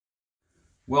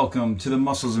Welcome to the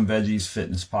Muscles and Veggies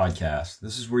Fitness Podcast.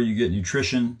 This is where you get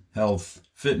nutrition, health,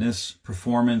 fitness,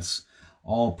 performance,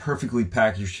 all perfectly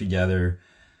packaged together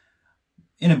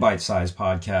in a bite-sized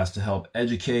podcast to help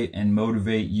educate and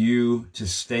motivate you to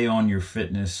stay on your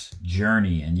fitness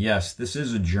journey. And yes, this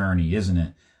is a journey, isn't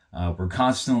it? We're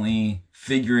constantly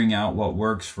figuring out what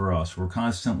works for us. We're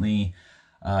constantly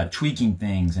tweaking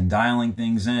things and dialing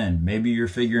things in. Maybe you're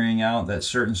figuring out that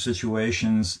certain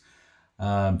situations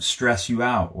stress you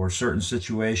out, or certain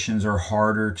situations are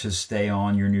harder to stay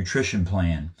on your nutrition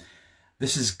plan.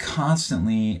 This is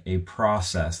constantly a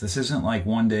process. This isn't like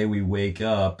one day we wake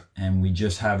up and we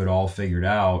just have it all figured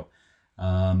out.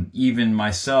 Even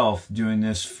myself doing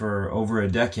this for over a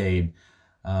decade,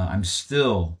 I'm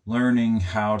still learning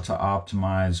how to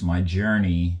optimize my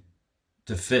journey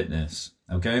to fitness.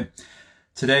 Okay.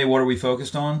 Today, what are we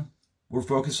focused on? We're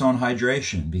focused on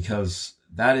hydration, because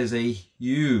that is a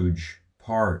huge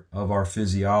part of our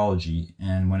physiology.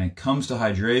 And when it comes to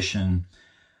hydration,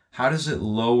 how does it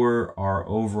lower our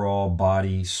overall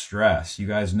body stress? You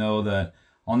guys know that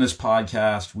on this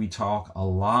podcast, we talk a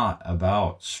lot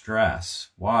about stress.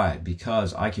 Why?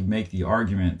 Because I could make the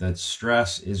argument that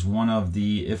stress is one of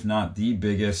the, if not the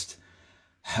biggest,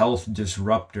 health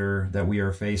disruptor that we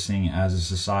are facing as a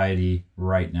society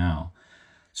right now.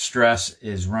 Stress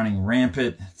is running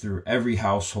rampant through every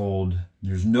household.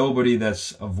 There's nobody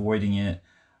that's avoiding it.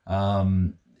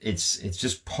 It's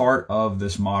just part of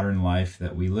this modern life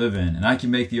that we live in. And I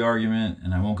can make the argument,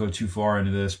 and I won't go too far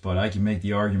into this, but I can make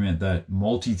the argument that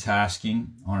multitasking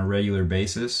on a regular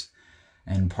basis,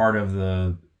 and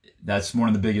that's one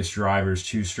of the biggest drivers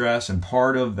to stress. And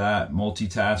part of that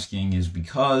multitasking is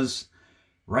because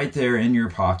right there in your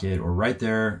pocket, or right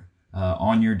there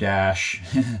on your dash,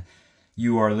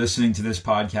 you are listening to this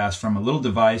podcast from a little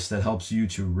device that helps you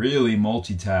to really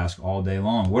multitask all day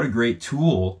long. What a great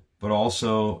tool, but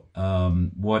also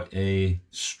what a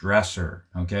stressor,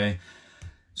 okay?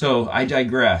 So I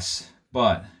digress,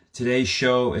 but today's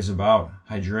show is about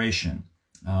hydration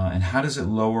and how does it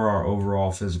lower our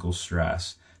overall physical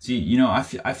stress. See, I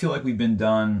feel like we've been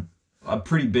done a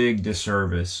pretty big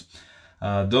disservice.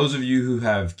 Those of you who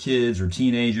have kids or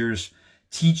teenagers,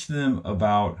 teach them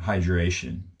about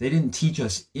hydration. They didn't teach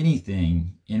us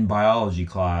anything in biology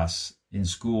class, in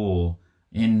school,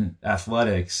 in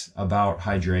athletics about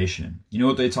hydration. You know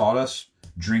what they taught us?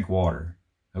 Drink water,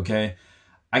 okay?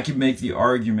 I could make the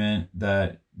argument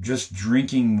that just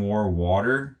drinking more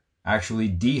water actually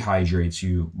dehydrates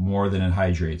you more than it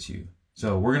hydrates you.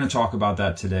 So we're going to talk about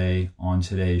that today on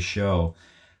today's show.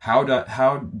 How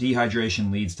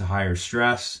dehydration leads to higher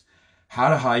stress, how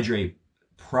to hydrate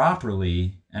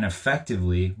properly and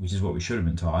effectively, which is what we should have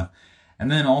been taught, and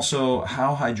then also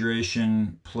how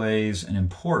hydration plays an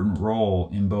important role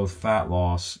in both fat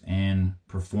loss and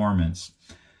performance.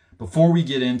 Before we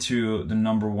get into the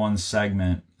number one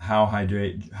segment, how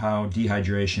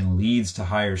dehydration leads to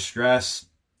higher stress,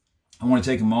 I want to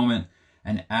take a moment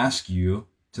and ask you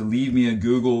to leave me a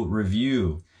Google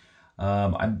review.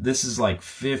 This is like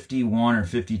 51 or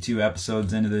 52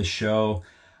 episodes into this show.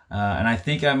 And I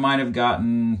think I might have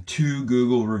gotten 2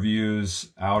 Google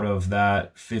reviews out of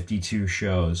that 52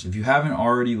 shows. If you haven't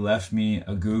already left me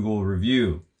a Google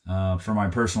review for my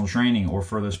personal training or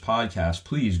for this podcast,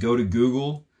 please go to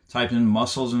Google, type in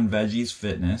Muscles and Veggies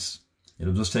Fitness.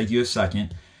 It'll just take you a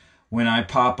second. When I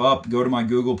pop up, go to my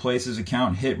Google Places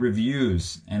account, hit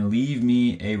reviews, and leave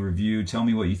me a review. Tell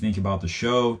me what you think about the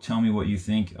show. Tell me what you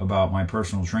think about my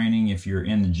personal training. If you're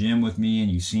in the gym with me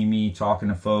and you see me talking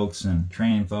to folks and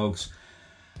training folks,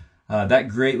 that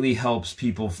greatly helps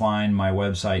people find my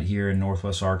website here in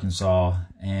Northwest Arkansas.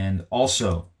 And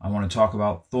also, I want to talk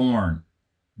about Thorne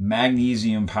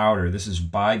magnesium powder. This is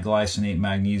biglycinate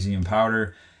magnesium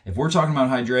powder. If we're talking about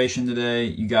hydration today,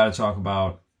 you got to talk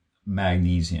about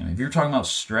magnesium. If you're talking about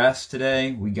stress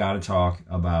today, we got to talk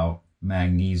about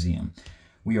magnesium.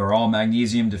 We are all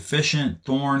magnesium deficient.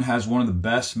 Thorne has one of the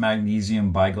best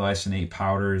magnesium biglycinate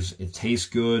powders. It tastes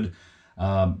good,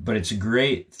 but it's a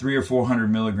great 300 or 400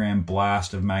 milligram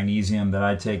blast of magnesium that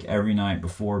I take every night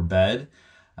before bed,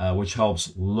 which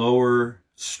helps lower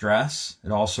stress.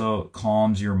 It also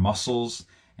calms your muscles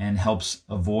and helps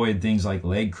avoid things like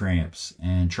leg cramps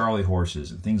and Charlie horses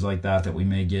and things like that we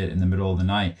may get in the middle of the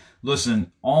night.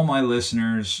 Listen, all my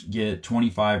listeners get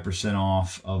 25%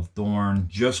 off of Thorne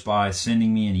just by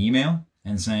sending me an email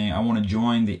and saying, I want to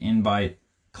join the Invite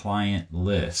client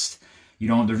list.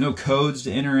 There's no codes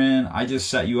to enter in. I just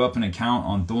set you up an account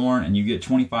on Thorne and you get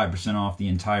 25% off the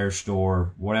entire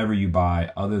store, whatever you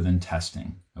buy other than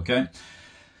testing. Okay?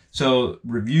 So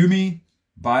review me.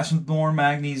 Buy some Thorne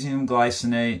magnesium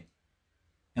glycinate,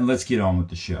 and let's get on with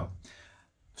the show.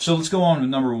 So let's go on with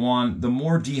number one. The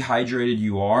more dehydrated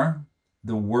you are,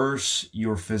 the worse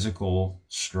your physical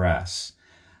stress.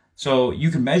 So you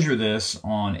can measure this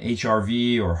on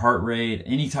HRV or heart rate,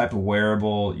 any type of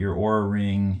wearable, your Oura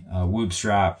Ring, Whoop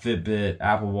Strap, Fitbit,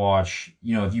 Apple Watch.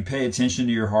 If you pay attention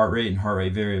to your heart rate and heart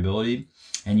rate variability,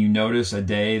 and you notice a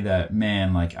day that,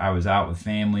 man, like I was out with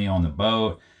family on the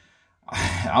boat,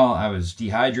 I was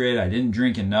dehydrated, I didn't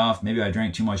drink enough, maybe I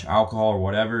drank too much alcohol or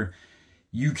whatever,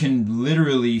 you can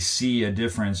literally see a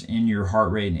difference in your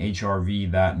heart rate and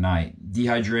HRV that night.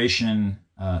 Dehydration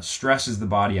stresses the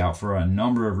body out for a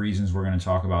number of reasons we're going to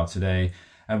talk about today.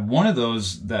 And one of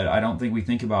those that I don't think we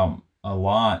think about a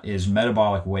lot is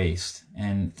metabolic waste.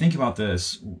 And think about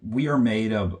this. We are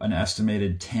made of an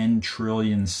estimated 10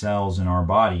 trillion cells in our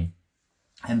body.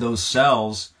 And those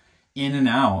cells, in and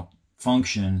out,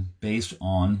 function based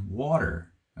on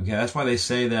water. Okay, that's why they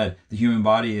say that the human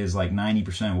body is like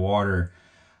 90% water,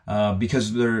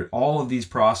 because all of these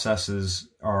processes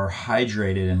are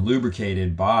hydrated and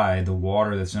lubricated by the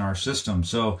water that's in our system.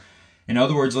 So, in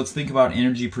other words, let's think about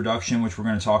energy production, which we're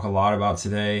going to talk a lot about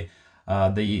today.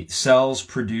 The cells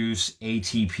produce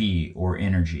ATP, or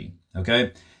energy.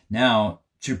 Okay, now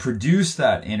to produce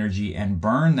that energy and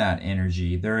burn that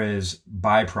energy, there is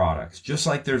byproducts. Just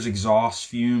like there's exhaust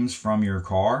fumes from your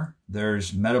car,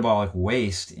 there's metabolic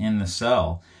waste in the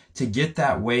cell. To get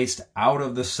that waste out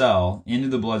of the cell into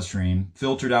the bloodstream,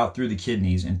 filtered out through the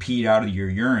kidneys and peed out of your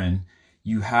urine,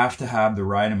 you have to have the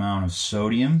right amount of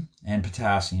sodium and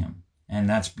potassium. And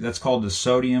that's called the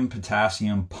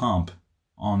sodium-potassium pump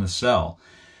on the cell.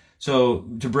 So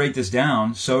to break this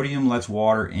down, sodium lets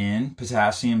water in,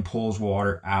 potassium pulls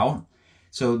water out.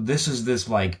 So this is this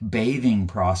like bathing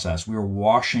process. We're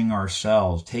washing our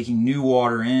cells, taking new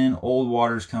water in, old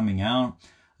water's coming out.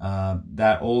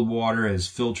 That old water is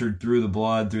filtered through the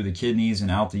blood, through the kidneys, and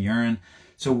out the urine.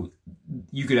 So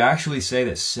you could actually say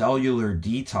that cellular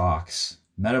detox,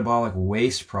 metabolic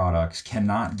waste products,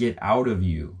 cannot get out of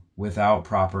you without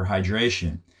proper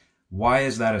hydration. Why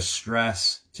is that a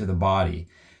stress to the body?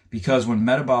 Because when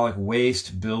metabolic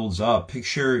waste builds up,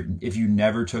 picture if you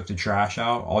never took the trash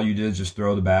out, all you did is just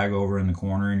throw the bag over in the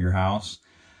corner in your house.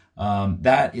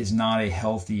 That is not a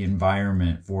healthy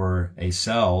environment for a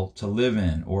cell to live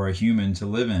in or a human to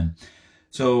live in.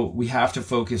 So we have to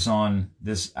focus on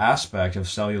this aspect of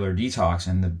cellular detox,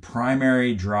 and the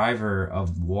primary driver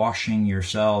of washing your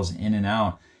cells in and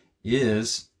out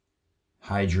is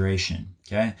hydration.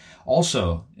 Okay.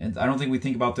 Also, and I don't think we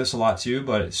think about this a lot too,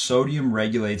 but sodium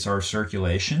regulates our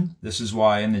circulation. This is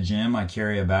why in the gym I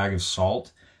carry a bag of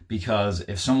salt, because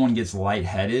if someone gets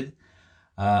lightheaded,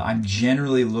 I'm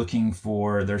generally looking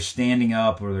for, they're standing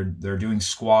up or they're doing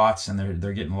squats and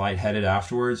they're getting lightheaded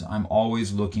afterwards. I'm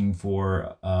always looking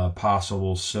for a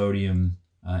possible sodium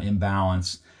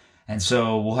imbalance. And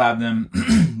so we'll have them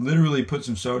literally put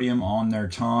some sodium on their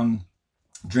tongue,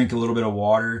 drink a little bit of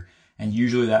water, and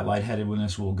usually that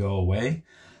lightheadedness will go away.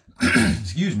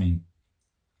 Excuse me.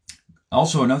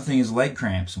 Also, another thing is leg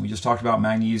cramps. We just talked about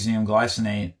magnesium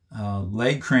glycinate.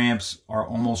 Leg cramps are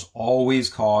almost always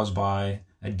caused by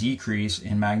a decrease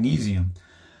in magnesium.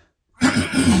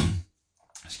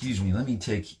 Excuse me, let me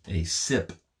take a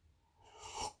sip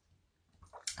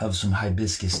of some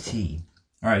hibiscus tea.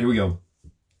 All right, here we go.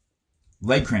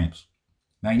 Leg cramps,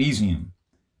 magnesium.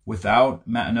 Without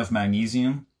enough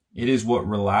magnesium, it is what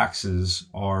relaxes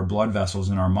our blood vessels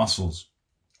and our muscles.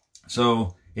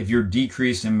 So if you're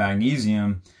decreased in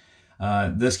magnesium,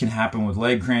 this can happen with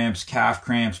leg cramps, calf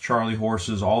cramps, Charlie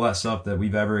horses, all that stuff that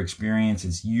we've ever experienced.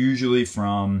 It's usually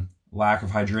from lack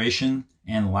of hydration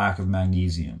and lack of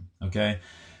magnesium. Okay,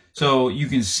 so you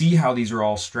can see how these are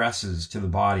all stresses to the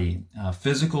body.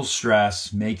 Physical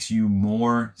stress makes you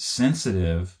more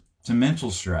sensitive to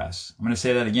mental stress. I'm going to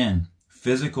say that again.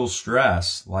 Physical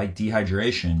stress, like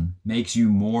dehydration, makes you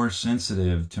more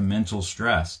sensitive to mental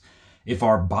stress. If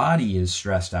our body is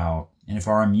stressed out, and if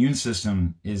our immune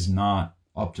system is not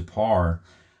up to par,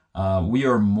 we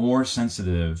are more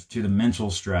sensitive to the mental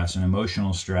stress and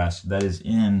emotional stress that is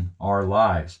in our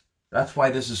lives. That's why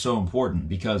this is so important,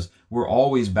 because we're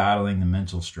always battling the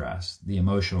mental stress, the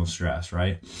emotional stress,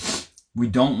 right? We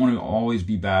don't want to always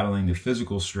be battling the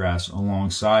physical stress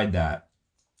alongside that,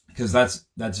 because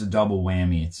that's a double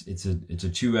whammy. It's a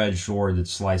two-edged sword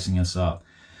that's slicing us up.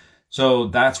 So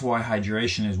that's why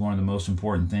hydration is one of the most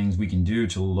important things we can do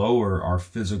to lower our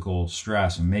physical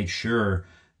stress and make sure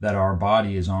that our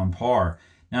body is on par.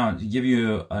 Now, to give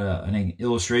you an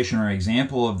illustration or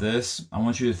example of this, I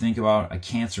want you to think about a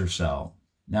cancer cell.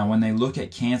 Now, when they look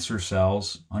at cancer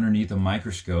cells underneath a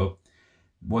microscope,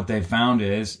 what they found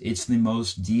is it's the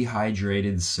most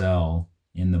dehydrated cell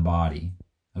in the body.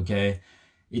 Okay?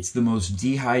 it's the most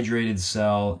dehydrated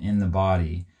cell in the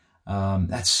body.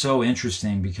 That's so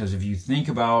interesting because if you think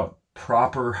about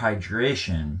proper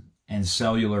hydration and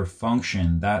cellular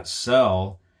function, that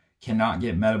cell cannot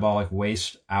get metabolic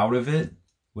waste out of it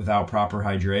without proper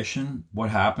hydration. What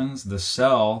happens? The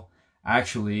cell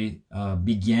actually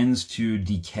begins to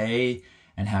decay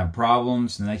and have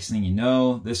problems. The next thing you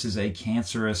know, this is a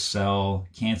cancerous cell.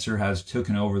 Cancer has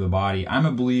taken over the body. I'm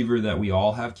a believer that we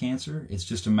all have cancer. It's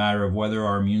just a matter of whether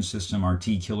our immune system, our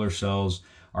T killer cells,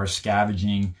 are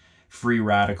scavenging free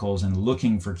radicals and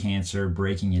looking for cancer,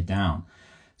 breaking it down.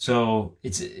 So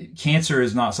cancer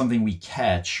is not something we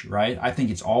catch, right? I think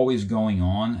it's always going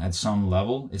on at some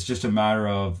level. It's just a matter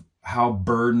of how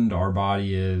burdened our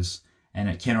body is,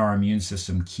 and can our immune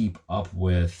system keep up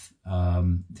with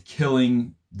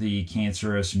killing the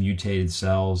cancerous mutated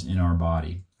cells in our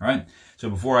body. All right. So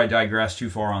before I digress too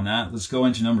far on that, let's go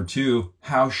into number 2.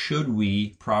 How should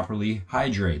we properly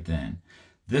hydrate then?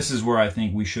 This is where I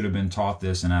think we should have been taught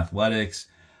this in athletics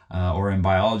or in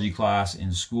biology class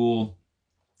in school.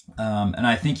 And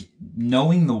I think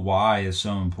knowing the why is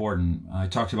so important. I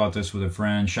talked about this with a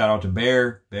friend. Shout out to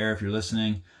Bear. Bear, if you're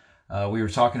listening. We were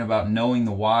talking about knowing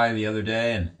the why the other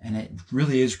day, and it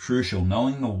really is crucial.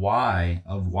 Knowing the why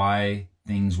of why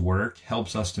things work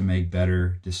helps us to make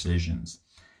better decisions.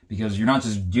 Because you're not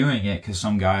just doing it because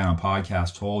some guy on a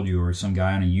podcast told you or some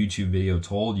guy on a YouTube video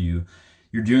told you.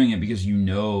 You're doing it because you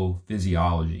know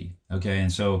physiology. Okay,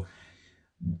 and so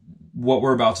what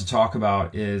we're about to talk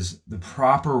about is the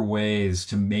proper ways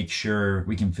to make sure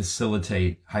we can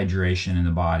facilitate hydration in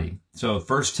the body. So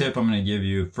first tip I'm going to give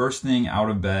you, first thing out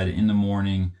of bed in the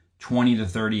morning, 20 to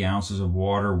 30 ounces of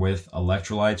water with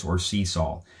electrolytes or sea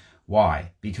salt.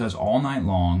 Why? Because all night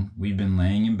long we've been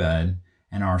laying in bed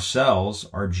and our cells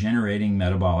are generating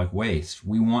metabolic waste.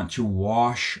 We want to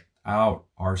wash out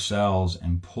our cells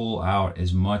and pull out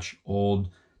as much old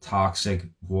toxic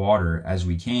water as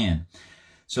we can.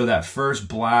 So that first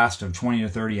blast of 20 to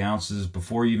 30 ounces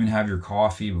before you even have your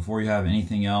coffee, before you have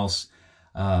anything else,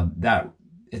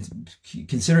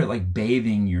 consider it like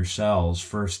bathing your cells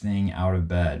first thing out of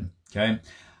bed. Okay.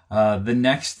 The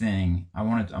next thing I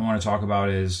want to talk about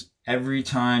is every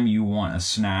time you want a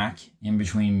snack in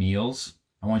between meals,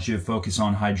 I want you to focus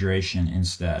on hydration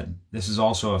instead. This is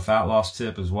also a fat loss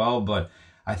tip as well, but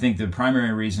I think the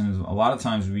primary reason is a lot of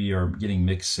times we are getting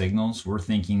mixed signals. We're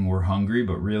thinking we're hungry,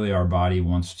 but really our body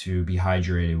wants to be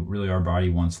hydrated. Really our body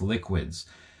wants liquids.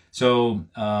 So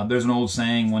there's an old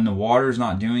saying, when the water's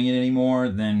not doing it anymore,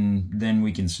 then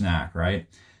we can snack, right?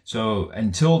 So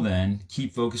until then,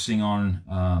 keep focusing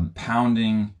on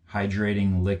pounding,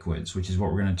 hydrating liquids, which is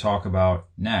what we're going to talk about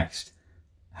next.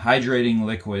 Hydrating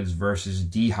liquids versus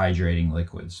dehydrating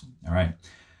liquids, all right?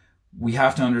 We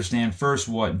have to understand first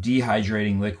what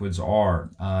dehydrating liquids are.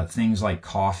 Things like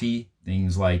coffee,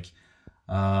 things like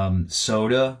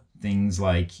soda, things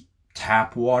like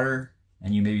tap water.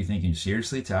 And you may be thinking,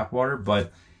 seriously, tap water?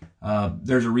 But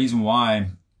there's a reason why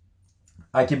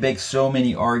I can make so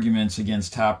many arguments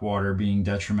against tap water being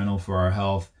detrimental for our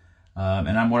health. What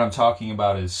I'm talking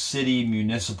about is city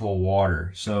municipal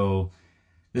water. So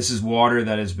this is water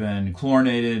that has been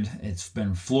chlorinated, it's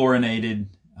been fluorinated,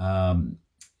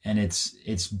 and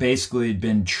it's basically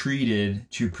been treated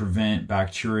to prevent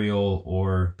bacterial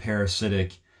or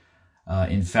parasitic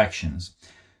infections.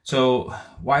 So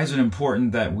why is it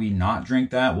important that we not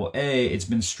drink that? Well, A, it's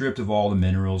been stripped of all the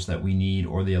minerals that we need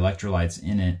or the electrolytes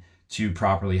in it to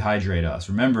properly hydrate us.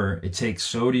 Remember, it takes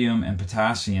sodium and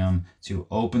potassium to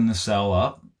open the cell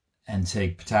up and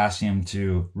take potassium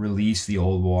to release the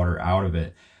old water out of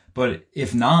it. But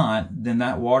if not, then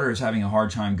that water is having a hard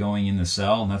time going in the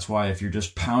cell. And that's why if you're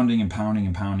just pounding and pounding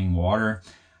and pounding water,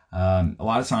 a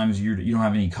lot of times you don't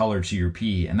have any color to your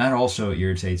pee. And that also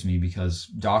irritates me because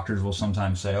doctors will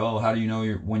sometimes say, oh, how do you know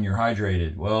when you're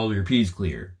hydrated? Well, your pee's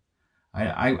clear.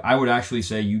 I would actually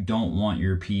say you don't want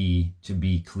your pee to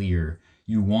be clear.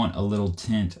 You want a little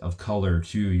tint of color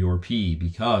to your pee,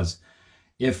 because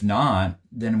if not,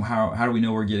 then how do we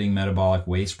know we're getting metabolic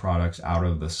waste products out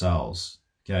of the cells?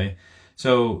 Okay,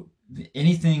 so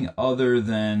anything other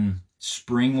than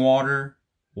spring water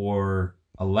or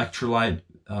electrolyte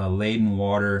laden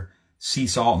water, sea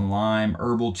salt and lime,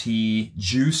 herbal tea,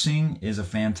 juicing is a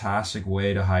fantastic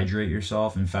way to hydrate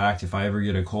yourself. In fact, if I ever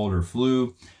get a cold or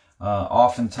flu,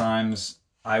 oftentimes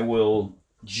I will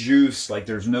juice like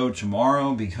there's no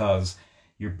tomorrow, because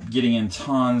you're getting in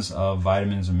tons of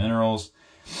vitamins and minerals.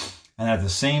 And at the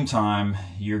same time,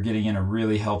 you're getting in a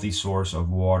really healthy source of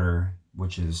water,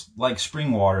 which is like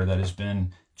spring water that has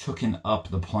been taken up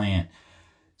the plant.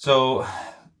 So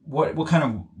what kind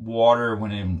of water,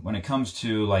 when it comes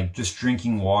to like just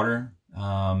drinking water,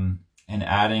 and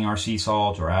adding our sea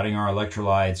salt or adding our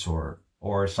electrolytes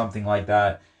or something like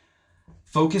that,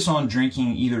 focus on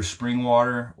drinking either spring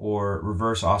water or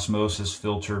reverse osmosis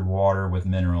filtered water with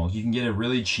minerals. You can get a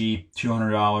really cheap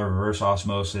 $200 reverse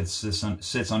osmosis. It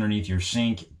sits underneath your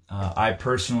sink. I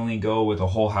personally go with a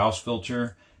whole house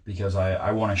filter because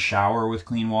I want to shower with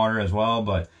clean water as well,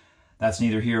 but that's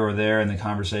neither here or there in the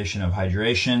conversation of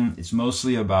hydration. It's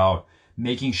mostly about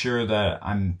making sure that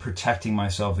I'm protecting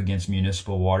myself against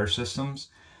municipal water systems.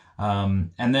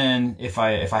 And then if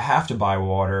I have to buy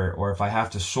water or if I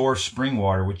have to source spring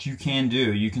water, which you can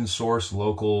do, you can source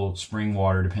local spring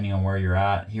water depending on where you're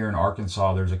at. Here in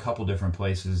Arkansas, there's a couple different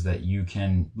places that you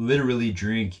can literally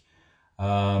drink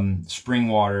spring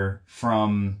water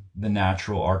from the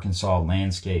natural Arkansas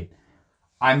landscape.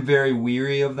 I'm very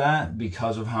weary of that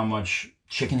because of how much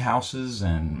chicken houses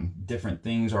and different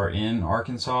things are in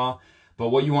Arkansas. But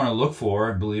what you want to look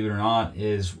for, believe it or not,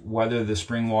 is whether the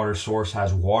spring water source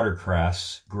has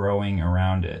watercress growing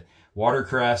around it.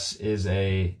 Watercress is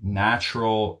a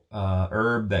natural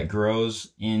herb that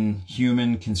grows in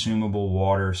human consumable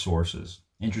water sources.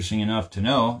 Interesting enough to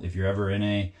know, if you're ever in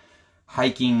a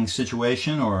hiking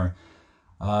situation or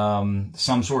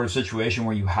some sort of situation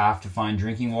where you have to find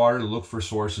drinking water, look for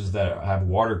sources that have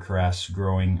watercress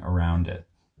growing around it.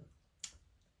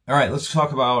 All right, let's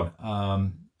talk about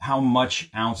how much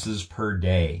ounces per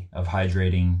day of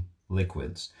hydrating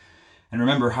liquids. And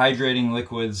remember, hydrating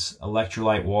liquids,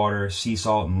 electrolyte water, sea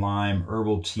salt and lime,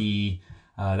 herbal tea,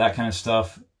 that kind of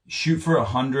stuff, shoot for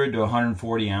 100 to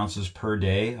 140 ounces per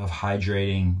day of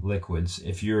hydrating liquids.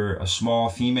 If you're a small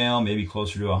female, maybe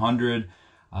closer to 100.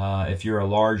 If you're a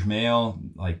large male,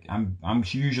 like I'm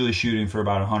usually shooting for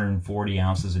about 140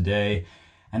 ounces a day.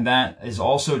 And that is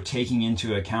also taking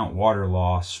into account water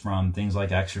loss from things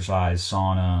like exercise,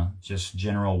 sauna, just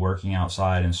general working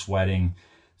outside and sweating.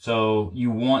 So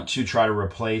you want to try to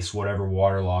replace whatever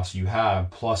water loss you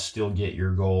have, plus still get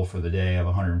your goal for the day of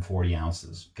 140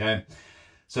 ounces, okay?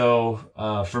 So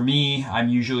for me, I'm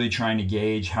usually trying to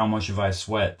gauge how much have I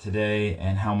sweat today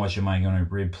and how much am I going to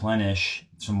replenish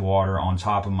some water on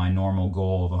top of my normal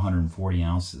goal of 140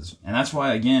 ounces. And that's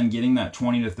why, again, getting that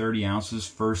 20 to 30 ounces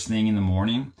first thing in the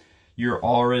morning, you're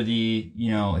already,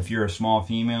 if you're a small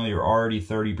female, you're already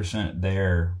 30%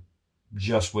 there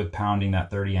just with pounding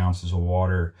that 30 ounces of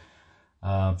water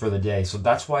for the day. So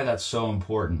that's why that's so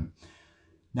important.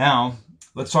 Now,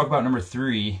 let's talk about number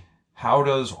 3. How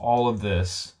does all of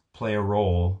this play a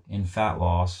role in fat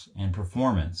loss and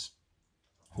performance?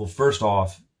 Well, first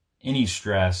off, any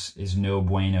stress is no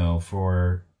bueno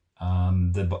for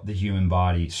the human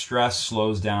body. Stress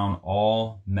slows down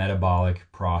all metabolic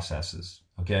processes,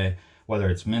 okay?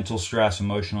 Whether it's mental stress,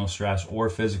 emotional stress,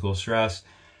 or physical stress,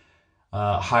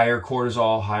 higher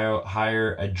cortisol,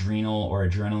 higher adrenal or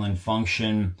adrenaline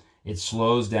function, it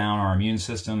slows down our immune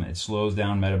system. It slows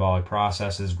down metabolic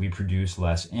processes. We produce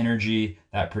less energy.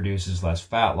 That produces less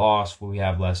fat loss. When we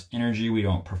have less energy, we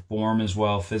don't perform as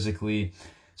well physically.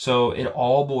 So it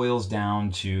all boils down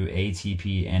to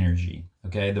ATP energy.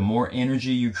 Okay, the more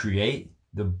energy you create,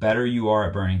 the better you are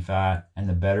at burning fat and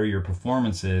the better your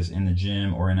performance is in the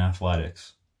gym or in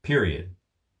athletics. Period.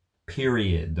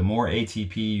 The more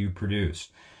ATP you produce.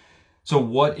 So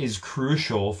what is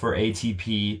crucial for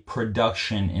ATP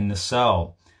production in the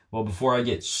cell? Well, before I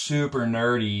get super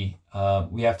nerdy,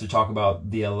 we have to talk about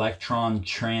the electron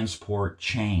transport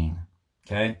chain,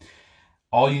 okay?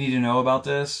 All you need to know about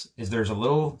this is there's a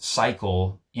little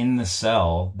cycle in the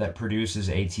cell that produces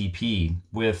ATP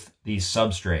with these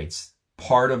substrates.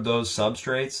 Part of those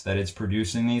substrates that it's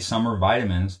producing these, some are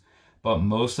vitamins, but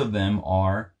most of them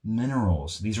are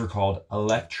minerals. These are called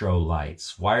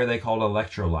electrolytes. Why are they called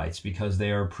electrolytes? Because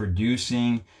they are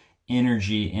producing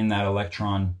energy in that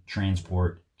electron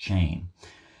transport chain.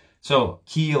 So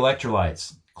key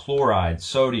electrolytes: chloride,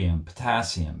 sodium,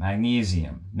 potassium,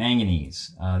 magnesium,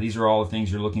 manganese. These are all the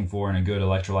things you're looking for in a good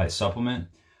electrolyte supplement.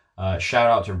 Shout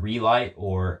out to Relight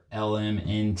or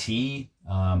LMNT.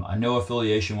 No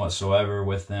affiliation whatsoever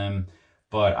with them,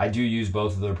 but I do use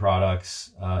both of their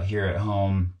products here at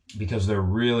home because they're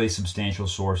really substantial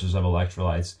sources of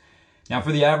electrolytes. Now,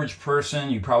 for the average person,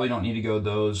 you probably don't need to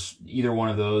go either one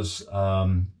of those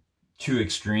too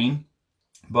extreme.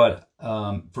 But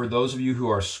for those of you who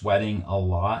are sweating a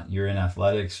lot, you're in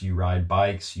athletics, you ride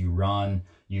bikes, you run,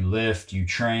 you lift, you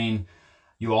train,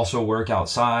 you also work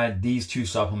outside, these two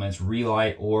supplements,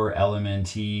 Relight or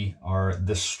LMNT, are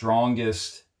the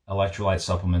strongest electrolyte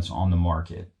supplements on the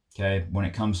market. Okay, when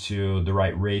it comes to the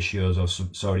right ratios of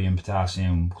sodium,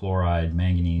 potassium, chloride,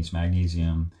 manganese,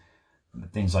 magnesium,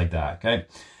 things like that. Okay,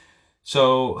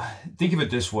 so think of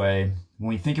it this way: when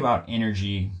we think about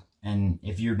energy, And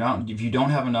if you don't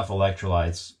have enough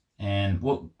electrolytes, and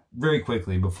well, very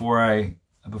quickly before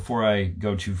I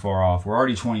go too far off, we're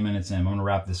already 20 minutes in. I'm going to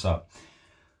wrap this up.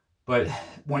 But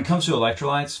when it comes to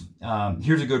electrolytes,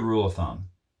 here's a good rule of thumb.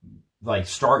 Like,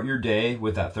 start your day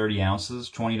with that 30 ounces,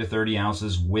 20 to 30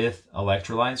 ounces with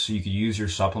electrolytes, so you could use your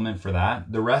supplement for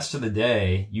that. The rest of the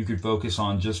day, you could focus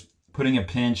on just putting a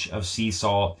pinch of sea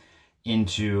salt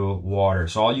into water.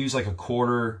 So I'll use like a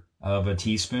quarter of a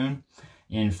teaspoon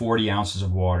in 40 ounces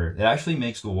of water. It actually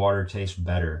makes the water taste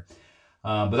better.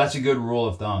 But that's a good rule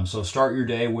of thumb. So start your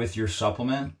day with your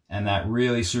supplement, and that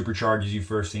really supercharges you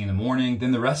first thing in the morning.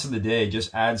 Then the rest of the day,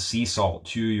 just add sea salt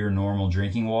to your normal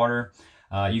drinking water.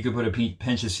 You could put a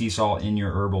pinch of sea salt in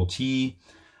your herbal tea.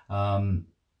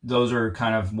 Those are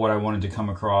kind of what I wanted to come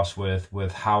across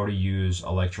with how to use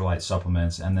electrolyte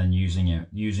supplements, and then using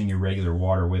your regular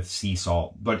water with sea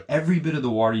salt. But every bit of the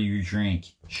water you drink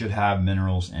should have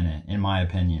minerals in it, in my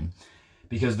opinion,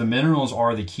 because the minerals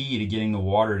are the key to getting the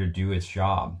water to do its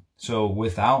job. So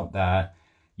without that,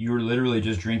 you're literally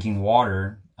just drinking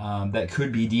water that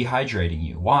could be dehydrating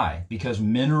you. Why? Because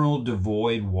mineral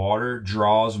devoid water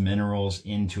draws minerals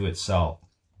into itself.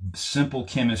 Simple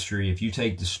chemistry. If you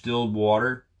take distilled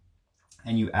water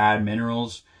and you add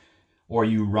minerals, or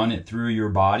you run it through your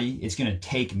body, it's going to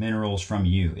take minerals from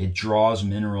you. It draws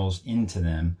minerals into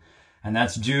them. And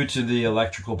that's due to the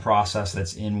electrical process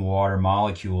that's in water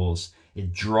molecules.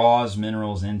 It draws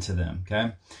minerals into them,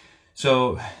 okay?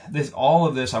 So all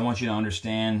of this, I want you to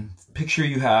understand. Picture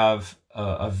you have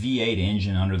a V8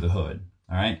 engine under the hood,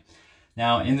 all right?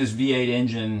 Now, in this V8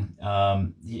 engine,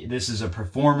 this is a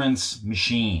performance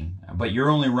machine, but you're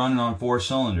only running on 4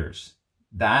 cylinders.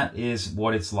 That is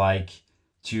what it's like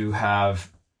to have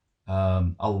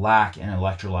a lack in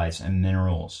electrolytes and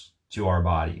minerals to our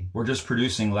body. We're just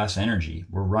producing less energy.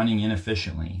 We're running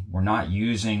inefficiently. We're not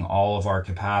using all of our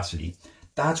capacity.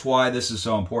 That's why this is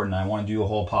so important. I want to do a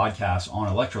whole podcast on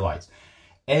electrolytes.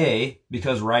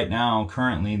 Because right now,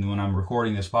 currently, when I'm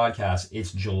recording this podcast,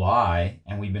 it's July,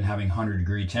 and we've been having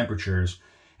 100-degree temperatures,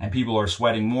 and people are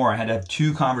sweating more. I had to have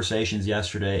 2 conversations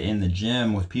yesterday in the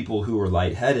gym with people who were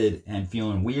lightheaded and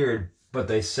feeling weird, but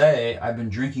they say, I've been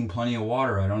drinking plenty of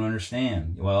water. I don't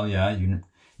understand. Well, yeah,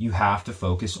 you have to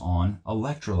focus on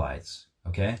electrolytes,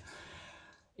 okay?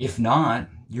 If not,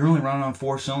 you're only running on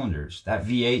 4 cylinders. That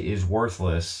V8 is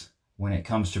worthless when it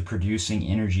comes to producing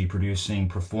energy, producing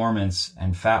performance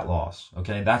and fat loss,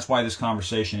 okay? That's why this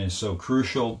conversation is so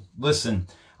crucial. Listen,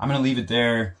 I'm going to leave it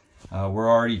there. We're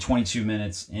already 22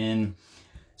 minutes in.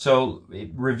 So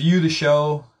review the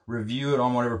show. Review it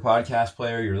on whatever podcast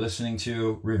player you're listening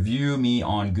to. Review me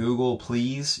on Google,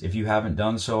 please, if you haven't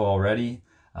done so already.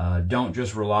 Don't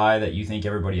just rely that you think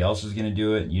everybody else is going to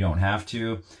do it. You don't have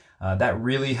to. That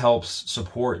really helps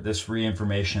support this free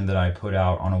information that I put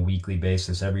out on a weekly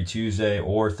basis every Tuesday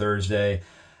or Thursday.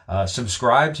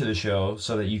 Subscribe to the show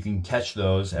so that you can catch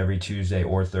those every Tuesday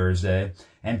or Thursday.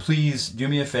 And please do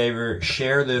me a favor,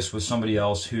 share this with somebody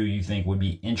else who you think would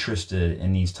be interested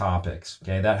in these topics.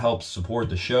 Okay, that helps support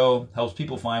the show, helps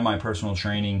people find my personal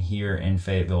training here in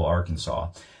Fayetteville, Arkansas.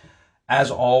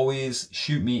 As always,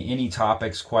 shoot me any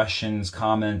topics, questions,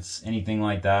 comments, anything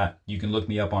like that. You can look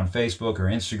me up on Facebook or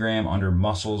Instagram under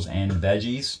Muscles and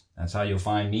Veggies. That's how you'll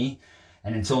find me.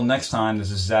 And until next time, this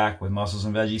is Zach with Muscles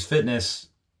and Veggies Fitness.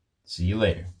 See you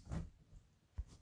later.